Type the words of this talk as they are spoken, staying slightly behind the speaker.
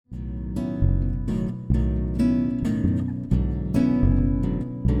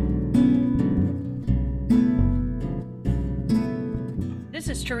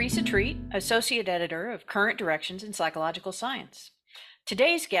is Teresa Treat, Associate Editor of Current Directions in Psychological Science.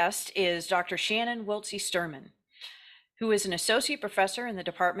 Today's guest is Dr. Shannon Wiltsey Stirman, who is an Associate Professor in the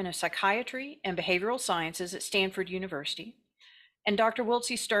Department of Psychiatry and Behavioral Sciences at Stanford University. And Dr.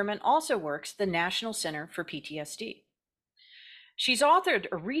 Wiltsey Stirman also works at the National Center for PTSD. She's authored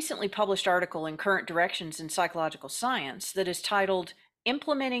a recently published article in Current Directions in Psychological Science that is titled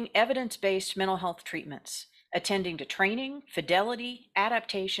Implementing Evidence-Based Mental Health Treatments, Attending to Training, Fidelity,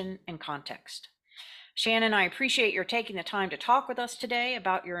 Adaptation, and Context. Shannon, I appreciate your taking the time to talk with us today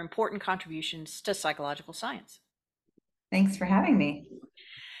about your important contributions to psychological science. Thanks for having me.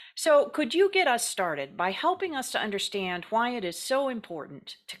 So could you get us started by helping us to understand why it is so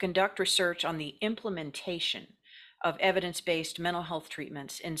important to conduct research on the implementation of evidence-based mental health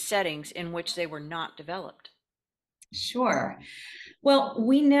treatments in settings in which they were not developed? Sure. Well,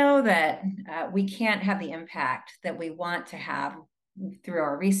 we know that we can't have the impact that we want to have through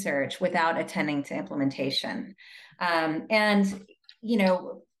our research without attending to implementation.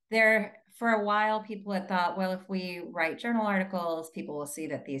 There for a while, people had thought, well, if we write journal articles, people will see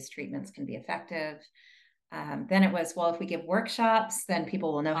that these treatments can be effective. Then it was, well, if we give workshops, then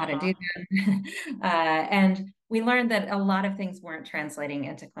people will know how to do them. And we learned that a lot of things weren't translating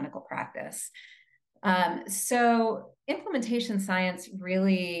into clinical practice. So implementation science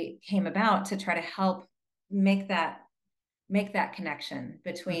really came about to try to help make that connection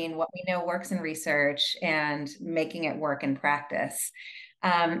between what we know works in research and making it work in practice.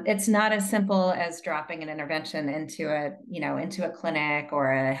 It's not as simple as dropping an intervention into a clinic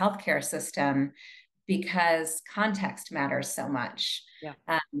or a healthcare system, because context matters so much.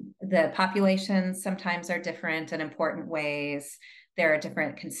 Yeah. The populations sometimes are different in important ways. There are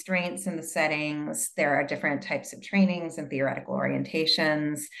different constraints in the settings. There are different types of trainings and theoretical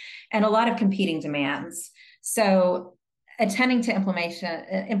orientations, and a lot of competing demands. So attending to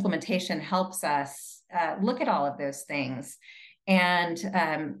implementation helps us look at all of those things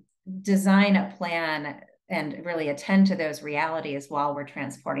and design a plan and really attend to those realities while we're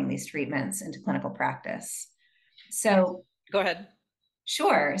transporting these treatments into clinical practice. So go ahead.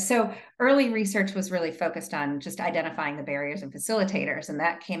 Sure. So early research was really focused on just identifying the barriers and facilitators, and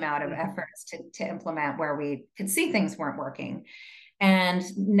that came out of efforts to implement where we could see things weren't working. And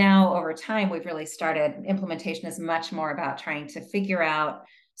now over time, we've really started, implementation is much more about trying to figure out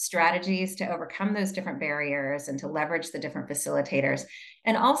strategies to overcome those different barriers and to leverage the different facilitators.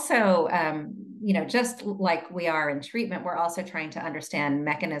 And also, just like we are in treatment, we're also trying to understand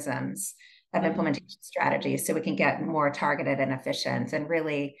mechanisms of implementation strategies so we can get more targeted and efficient and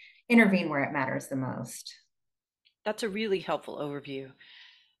really intervene where it matters the most. That's a really helpful overview.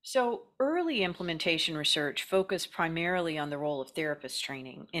 So early implementation research focused primarily on the role of therapist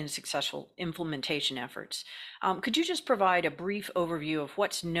training in successful implementation efforts. Could you just provide a brief overview of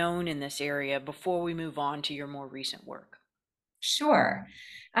what's known in this area before we move on to your more recent work? Sure.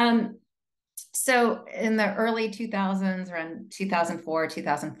 So in the early 2000s, around 2004,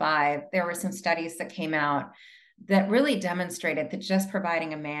 2005, there were some studies that came out that really demonstrated that just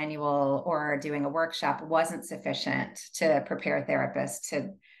providing a manual or doing a workshop wasn't sufficient to prepare therapists to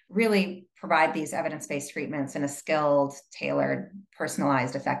really provide these evidence-based treatments in a skilled, tailored,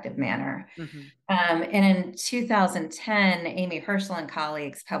 personalized, effective manner. And in 2010, Amy Herschel and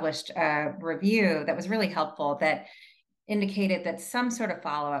colleagues published a review that was really helpful that indicated that some sort of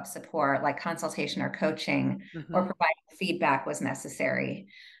follow-up support like consultation or coaching or providing feedback was necessary.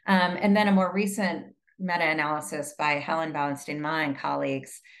 And then a more recent meta-analysis by Helen Bauenstein-Ma and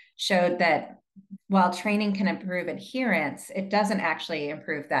colleagues showed that while training can improve adherence, it doesn't actually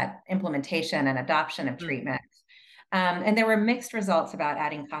improve that implementation and adoption of treatment. And there were mixed results about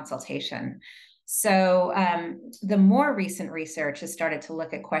adding consultation. So the more recent research has started to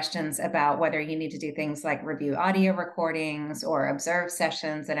look at questions about whether you need to do things like review audio recordings or observe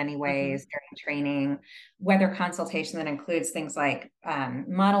sessions in any ways during training, whether consultation that includes things like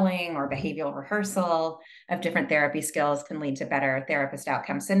modeling or behavioral rehearsal of different therapy skills can lead to better therapist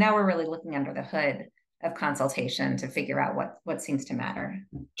outcomes. So now we're really looking under the hood of consultation to figure out what seems to matter.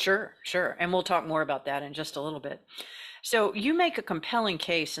 Sure. And we'll talk more about that in just a little bit. So you make a compelling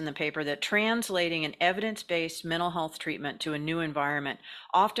case in the paper that translating an evidence-based mental health treatment to a new environment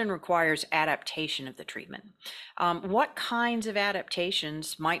often requires adaptation of the treatment. What kinds of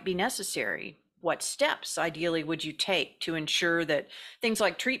adaptations might be necessary? What steps ideally would you take to ensure that things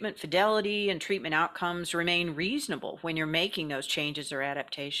like treatment fidelity and treatment outcomes remain reasonable when you're making those changes or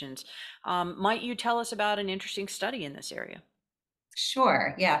adaptations? Might you tell us about an interesting study in this area?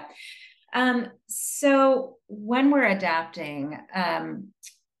 Sure, yeah. So when we're adapting,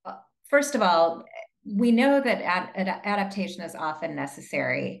 first of all, we know that adaptation is often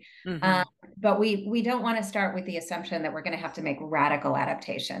necessary, Mm-hmm. but we don't want to start with the assumption that we're going to have to make radical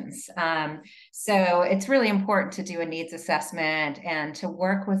adaptations. So it's really important to do a needs assessment and to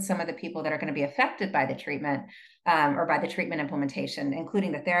work with some of the people that are going to be affected by the treatment, or by the treatment implementation,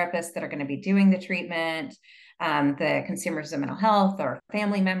 including the therapists that are going to be doing the treatment, the consumers of mental health or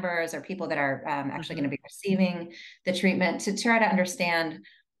family members or people that are actually Mm-hmm. going to be receiving the treatment, to try to understand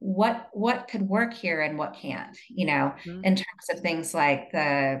what could work here and what can't, Mm-hmm. in terms of things like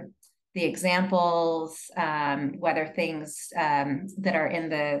the examples, whether things that are in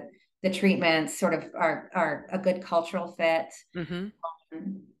the treatments sort of are a good cultural fit. Mm-hmm.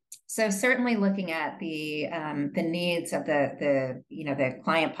 So certainly looking at the needs of the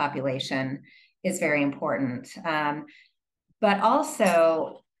client population is very important. But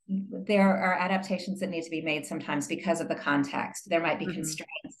also, there are adaptations that need to be made sometimes because of the context. There might be Mm-hmm.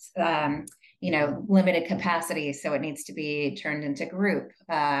 constraints, limited capacity, so it needs to be turned into group,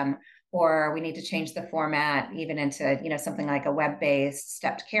 or we need to change the format even into something like a web-based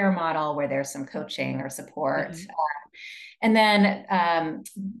stepped care model where there's some coaching or support. Mm-hmm. And then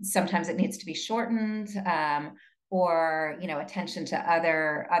sometimes it needs to be shortened, or attention to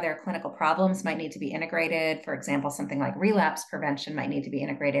other clinical problems might need to be integrated. For example, something like relapse prevention might need to be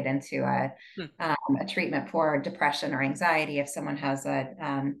integrated into a treatment for depression or anxiety if someone has a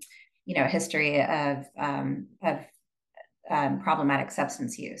history of problematic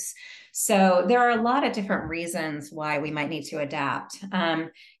substance use. So there are a lot of different reasons why we might need to adapt.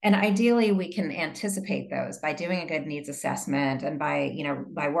 And ideally, we can anticipate those by doing a good needs assessment and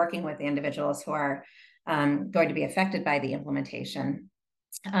by working with the individuals who are going to be affected by the implementation.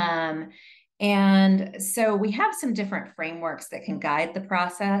 Um, and so we have some different frameworks that can guide the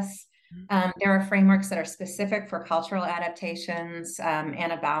process. There are frameworks that are specific for cultural adaptations.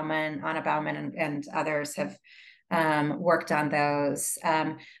 Anna Bauman and others have worked on those.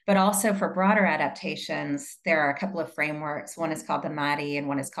 But also for broader adaptations, there are a couple of frameworks. One is called the MADI and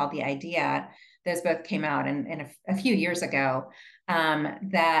one is called the IDEA. Those both came out in a few years ago,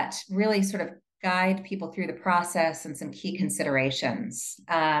 that really sort of guide people through the process and some key considerations.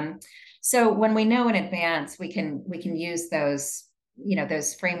 So when we know in advance, we can use those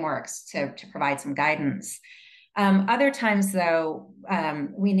frameworks to provide some guidance. Other times, though,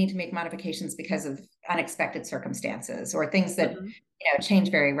 we need to make modifications because of unexpected circumstances or things that Mm-hmm. change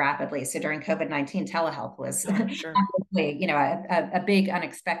very rapidly. So during COVID-19, telehealth was Oh, sure. a big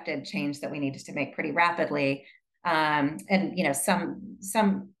unexpected change that we needed to make pretty rapidly. And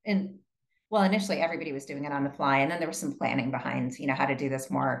well, initially everybody was doing it on the fly, and then there was some planning behind how to do this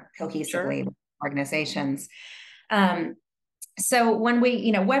more Sure. cohesively with organizations. So when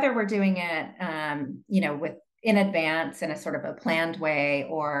whether we're doing it, with in advance in a sort of a planned way,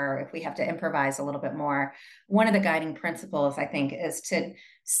 or if we have to improvise a little bit more, one of the guiding principles, I think, is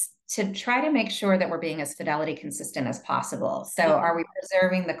to try to make sure that we're being as fidelity consistent as possible. So Mm-hmm. are we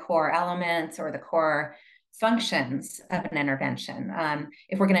preserving the core elements or the core functions of an intervention?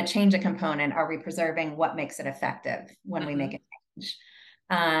 If we're going to change a component, are we preserving what makes it effective when we Mm-hmm. make a change?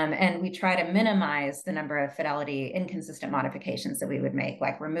 And we try to minimize the number of fidelity inconsistent modifications that we would make,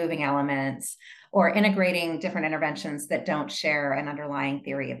 like removing elements or integrating different interventions that don't share an underlying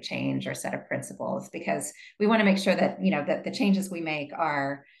theory of change or set of principles, because we want to make sure that that the changes we make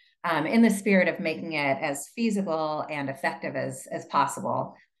are in the spirit of making it as feasible and effective as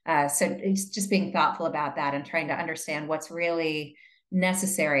possible. So it's just being thoughtful about that and trying to understand what's really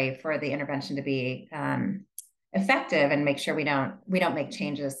necessary for the intervention to be effective, and make sure we don't make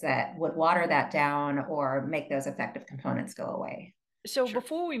changes that would water that down or make those effective components go away. So Sure.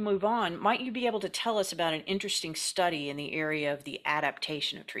 before we move on, might you be able to tell us about an interesting study in the area of the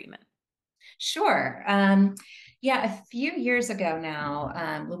adaptation of treatment? Sure. Yeah, a few years ago now,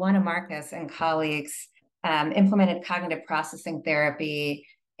 Luana Marcus and colleagues implemented cognitive processing therapy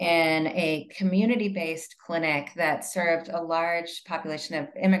in a community-based clinic that served a large population of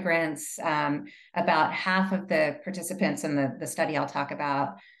immigrants. About half of the participants in the study I'll talk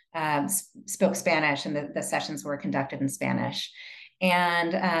about spoke Spanish, and the sessions were conducted in Spanish.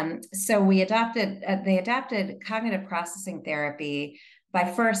 And so they adapted cognitive processing therapy by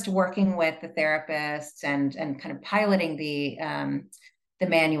first working with the therapists and kind of piloting the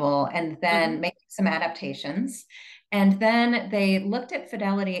manual, and Mm-hmm. then making some adaptations. And then they looked at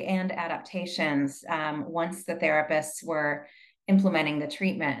fidelity and adaptations once the therapists were implementing the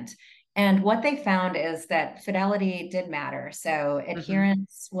treatment. And what they found is that fidelity did matter. So Mm-hmm.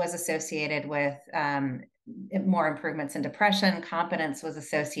 adherence was associated with more improvements in depression. Competence was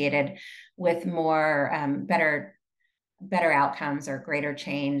associated with more better better outcomes or greater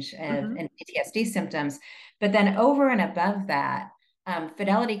change Mm-hmm. in PTSD symptoms. But then over and above that,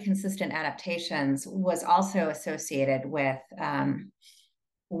 fidelity consistent adaptations was also associated with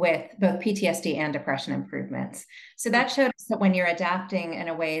both PTSD and depression improvements. So that showed us that when you're adapting in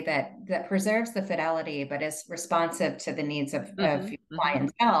a way that preserves the fidelity but is responsive to the needs of Mm-hmm. your Mm-hmm.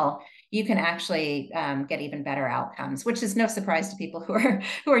 clientele, you can actually get even better outcomes, which is no surprise to people who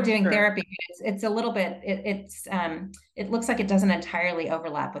are doing Sure. therapy. It's a little bit it looks like it doesn't entirely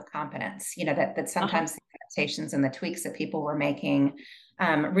overlap with competence. That Uh-huh. sometimes the adaptations and the tweaks that people were making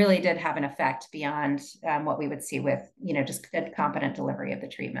really did have an effect beyond what we would see with, just good, competent delivery of the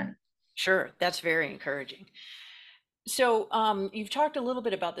treatment. Sure. That's very encouraging. So, you've talked a little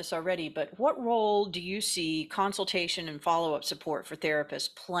bit about this already, but what role do you see consultation and follow-up support for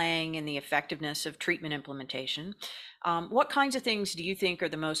therapists playing in the effectiveness of treatment implementation? What kinds of things do you think are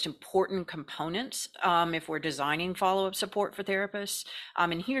the most important components if we're designing follow-up support for therapists?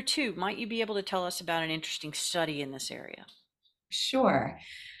 And here too, might you be able to tell us about an interesting study in this area? Sure.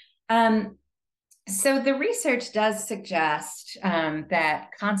 Um, so the research does suggest that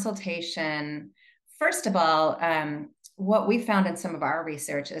consultation, first of all, what we found in some of our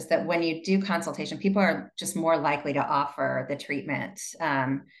research is that when you do consultation, people are just more likely to offer the treatment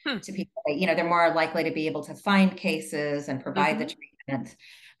Hmm. to people. They're more likely to be able to find cases and provide the Mm-hmm.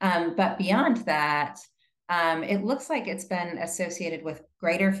 treatment. But beyond that, it looks like it's been associated with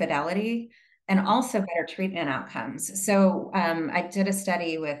greater fidelity and also better treatment outcomes. So I did a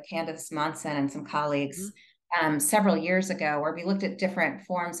study with Candace Monson and some colleagues several years ago where we looked at different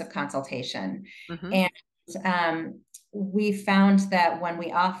forms of consultation. Mm-hmm. And we found that when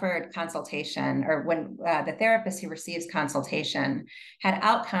we offered consultation, or when the therapist who receives consultation had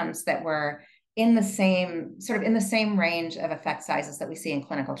outcomes that were in the same range of effect sizes that we see in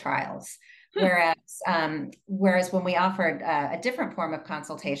clinical trials. Hmm. Whereas when we offered a different form of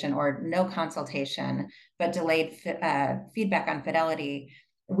consultation or no consultation, but delayed feedback on fidelity,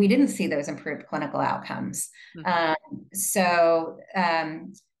 we didn't see those improved clinical outcomes. Mm-hmm. Um, so,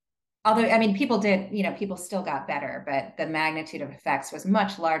 although, I mean, people still got better, but the magnitude of effects was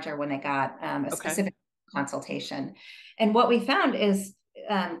much larger when they got a Okay. specific consultation. And what we found is,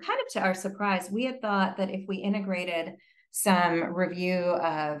 kind of to our surprise, we had thought that if we integrated some review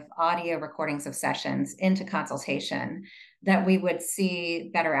of audio recordings of sessions into consultation, that we would see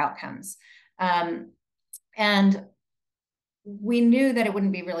better outcomes. And we knew that it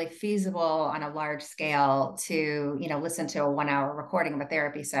wouldn't be really feasible on a large scale to, listen to a 1 hour recording of a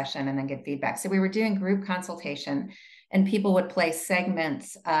therapy session and then get feedback. So we were doing group consultation, and people would play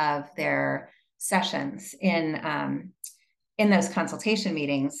segments of their sessions in those consultation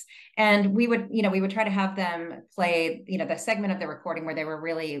meetings. And we would try to have them play, the segment of the recording where they were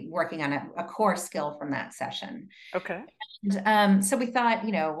really working on a core skill from that session. Okay. So we thought,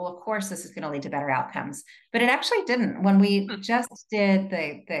 well, of course, this is going to lead to better outcomes, but it actually didn't. When we Hmm. just did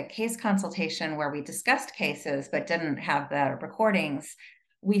the case consultation where we discussed cases but didn't have the recordings,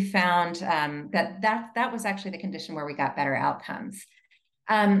 we found that was actually the condition where we got better outcomes.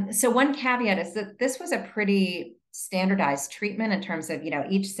 So one caveat is that this was a pretty standardized treatment in terms of,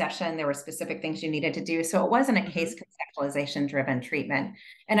 each session, there were specific things you needed to do. So it wasn't a Mm-hmm. case conceptualization driven treatment.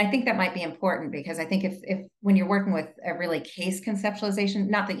 And I think that might be important because I think if when you're working with a really case conceptualization,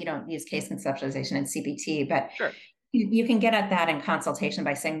 not that you don't use case conceptualization in CBT, but Sure. you can get at that in consultation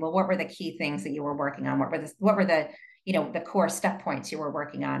by saying, well, what were the key things that you were working on? What were the core step points you were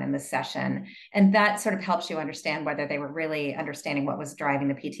working on in this session? And that sort of helps you understand whether they were really understanding what was driving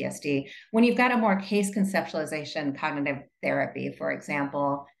the PTSD. When you've got a more case conceptualization cognitive therapy, for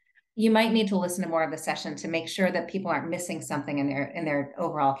example, you might need to listen to more of the session to make sure that people aren't missing something in their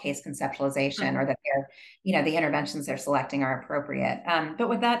overall case conceptualization, Mm-hmm. or that the interventions they're selecting are appropriate. But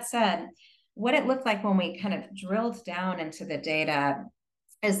with that said, what it looked like when we kind of drilled down into the data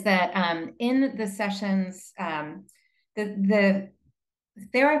is that in the sessions, the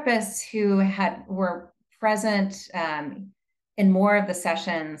therapists who were present in more of the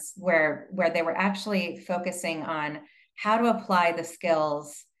sessions where they were actually focusing on how to apply the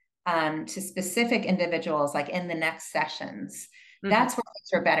skills to specific individuals, like in the next sessions, Mm-hmm. that's where things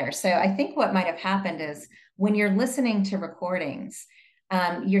were better. So I think what might have happened is when you're listening to recordings,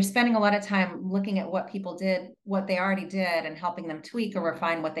 you're spending a lot of time looking at what people did, what they already did, and helping them tweak or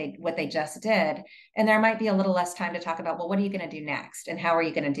refine what they just did. And there might be a little less time to talk about, well, what are you going to do next, and how are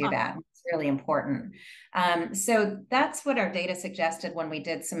you going to do Huh. that? It's really important. So that's what our data suggested when we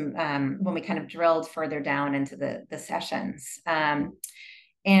did when we kind of drilled further down into the sessions.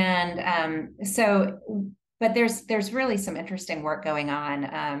 But there's really some interesting work going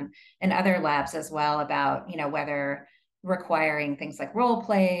on in other labs as well about whether requiring things like role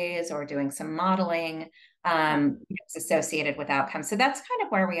plays or doing some modeling it's associated with outcomes. So that's kind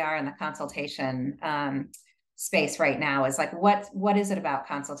of where we are in the consultation space right now, is like, what is it about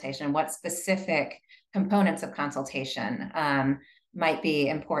consultation? What specific components of consultation might be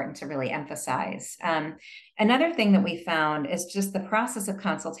important to really emphasize? Another thing that we found is just the process of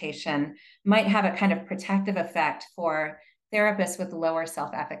consultation might have a kind of protective effect for therapists with lower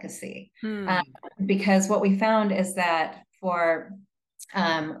self-efficacy. Because what we found is that for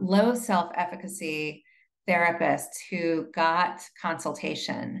low self-efficacy therapists who got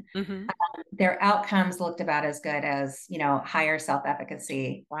consultation, Mm-hmm. their outcomes looked about as good as, higher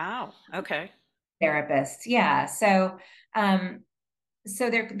self-efficacy Wow. Okay. therapists. Yeah. So,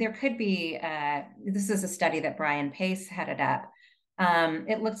 there could be, this is a study that Brian Pace headed up.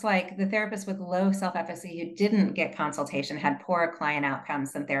 It looks like the therapists with low self-efficacy who didn't get consultation had poorer client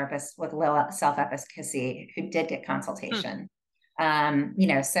outcomes than therapists with low self-efficacy who did get consultation.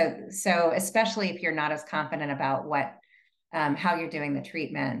 So especially if you're not as confident about how you're doing the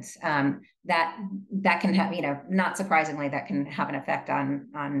treatment, that can have, not surprisingly, that can have an effect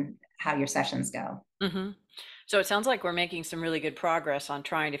on how your sessions go. Mm-hmm. So it sounds like we're making some really good progress on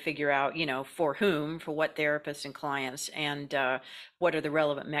trying to figure out, for whom, for what therapists and clients, and what are the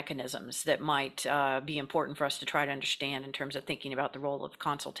relevant mechanisms that might be important for us to try to understand in terms of thinking about the role of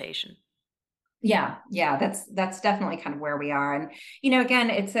consultation. Yeah, that's definitely kind of where we are. And, again,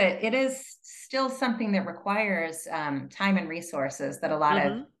 it is still something that requires time and resources that a lot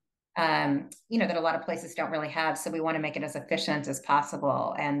of Mm-hmm. that a lot of places don't really have. So we want to make it as efficient as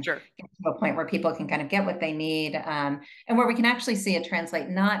possible and Sure. get to a point where people can kind of get what they need, and where we can actually see it translate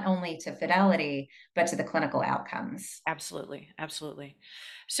not only to fidelity, but to the clinical outcomes. Absolutely. Absolutely.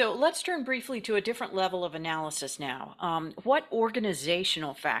 So let's turn briefly to a different level of analysis now. What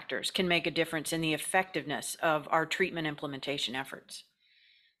organizational factors can make a difference in the effectiveness of our treatment implementation efforts?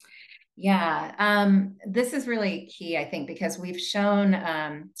 Yeah, this is really key, I think, because we've shown,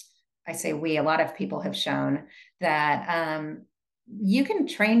 I say we, a lot of people have shown that you can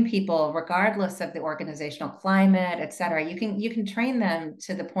train people regardless of the organizational climate, et cetera. You can train them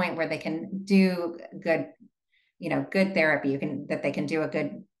to the point where they can do good therapy. That they can do a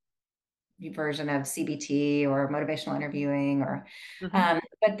good version of CBT or motivational interviewing, or Mm-hmm.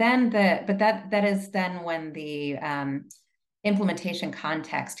 but that is then when the implementation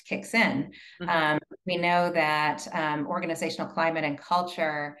context kicks in. Mm-hmm. We know that organizational climate and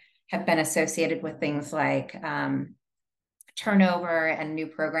culture have been associated with things like turnover and new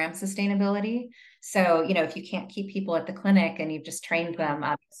program sustainability. So, if you can't keep people at the clinic and you've just trained them,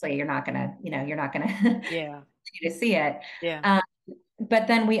 obviously you're not gonna Yeah. to see it. Yeah. Um, but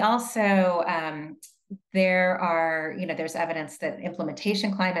then we also there's evidence that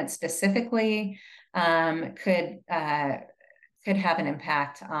implementation climate specifically could have an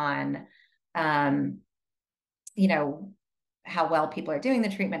impact on, um, you know, how well people are doing the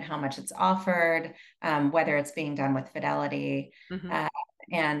treatment, how much it's offered, whether it's being done with fidelity. Mm-hmm. Uh,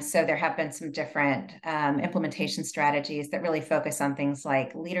 and so there have been some different implementation strategies that really focus on things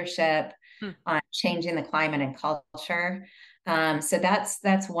like leadership, Hmm. on changing the climate and culture. So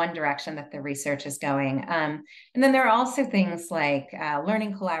that's one direction that the research is going. And then there are also things like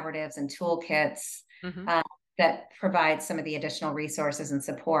learning collaboratives and toolkits Mm-hmm. uh, that provide some of the additional resources and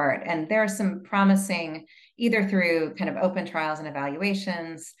support. And there are some promising, either through kind of open trials and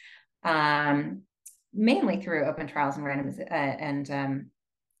evaluations, um, mainly through open trials and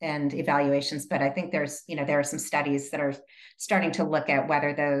and evaluations. But I think there are some studies that are starting to look at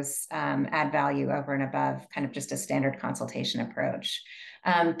whether those add value over and above kind of just a standard consultation approach.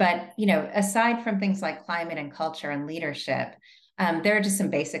 But aside from things like climate and culture and leadership, there are just some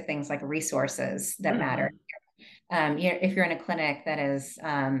basic things like resources that matter. Mm-hmm. If you're in a clinic that is,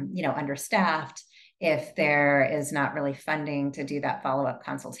 understaffed, if there is not really funding to do that follow-up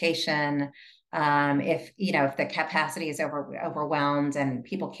consultation, if the capacity is overwhelmed and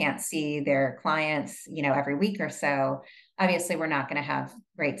people can't see their clients, every week or so, obviously we're not going to have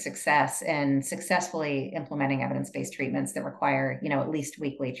great success in successfully implementing evidence-based treatments that require, at least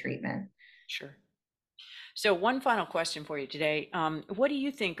weekly treatment. Sure. So, one final question for you today. What do you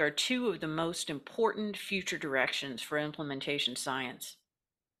think are two of the most important future directions for implementation science?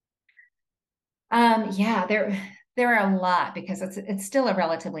 Yeah, there are a lot because it's still a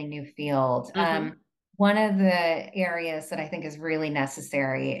relatively new field. Mm-hmm. One of the areas that I think is really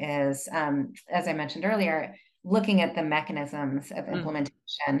necessary is, as I mentioned earlier, looking at the mechanisms of Mm-hmm. implementation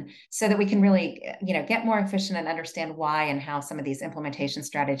so that we can really, get more efficient and understand why and how some of these implementation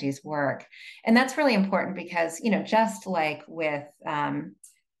strategies work. And that's really important because, just like with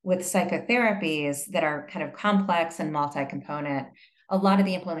with psychotherapies that are kind of complex and multi-component, a lot of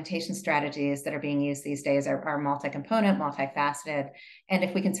the implementation strategies that are being used these days are multi-component, multifaceted. And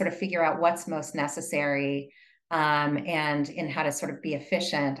if we can sort of figure out what's most necessary, and in how to sort of be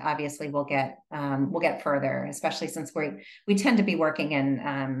efficient, obviously we'll get further, especially since we tend to be working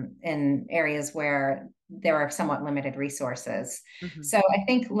in areas where there are somewhat limited resources. Mm-hmm. So I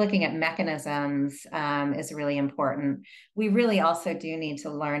think looking at mechanisms is really important. We really also do need to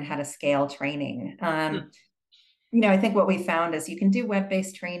learn how to scale training. I think what we found is you can do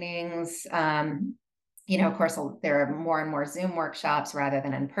web-based trainings. Of course, there are more and more Zoom workshops rather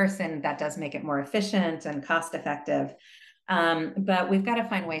than in person. That does make it more efficient and cost effective. But we've got to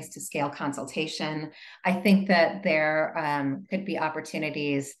find ways to scale consultation. I think that there could be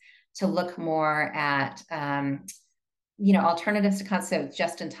opportunities to look more at alternatives to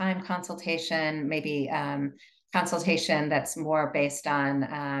just-in-time consultation, maybe consultation that's more based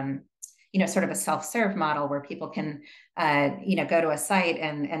on sort of a self-serve model where people can go to a site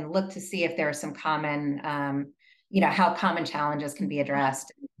and look to see if there are some common how common challenges can be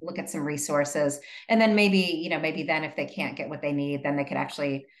addressed, look at some resources, and then maybe then if they can't get what they need, then they could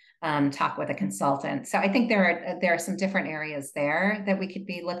actually talk with a consultant. So I think there are some different areas there that we could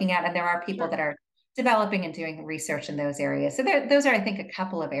be looking at, and there are people that are developing and doing research in those areas. So those are, I think, a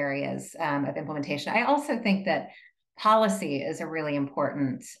couple of areas of implementation. I also think that policy is a really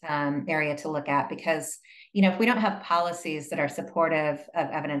important area to look at, because if we don't have policies that are supportive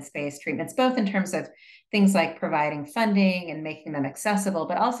of evidence-based treatments, both in terms of things like providing funding and making them accessible,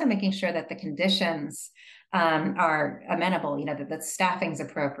 but also making sure that the conditions are amenable, that the staffing is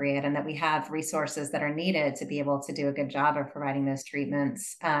appropriate and that we have resources that are needed to be able to do a good job of providing those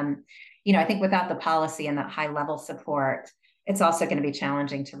treatments. I think without the policy and that high-level support, it's also going to be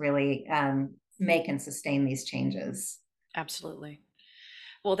challenging to really make and sustain these changes. Absolutely.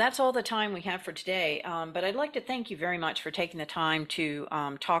 Well, that's all the time we have for today, but I'd like to thank you very much for taking the time to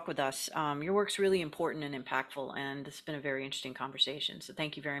talk with us. Your work's really important and impactful, and it's been a very interesting conversation, so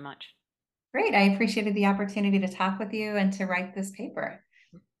thank you very much. Great. I appreciated the opportunity to talk with you and to write this paper.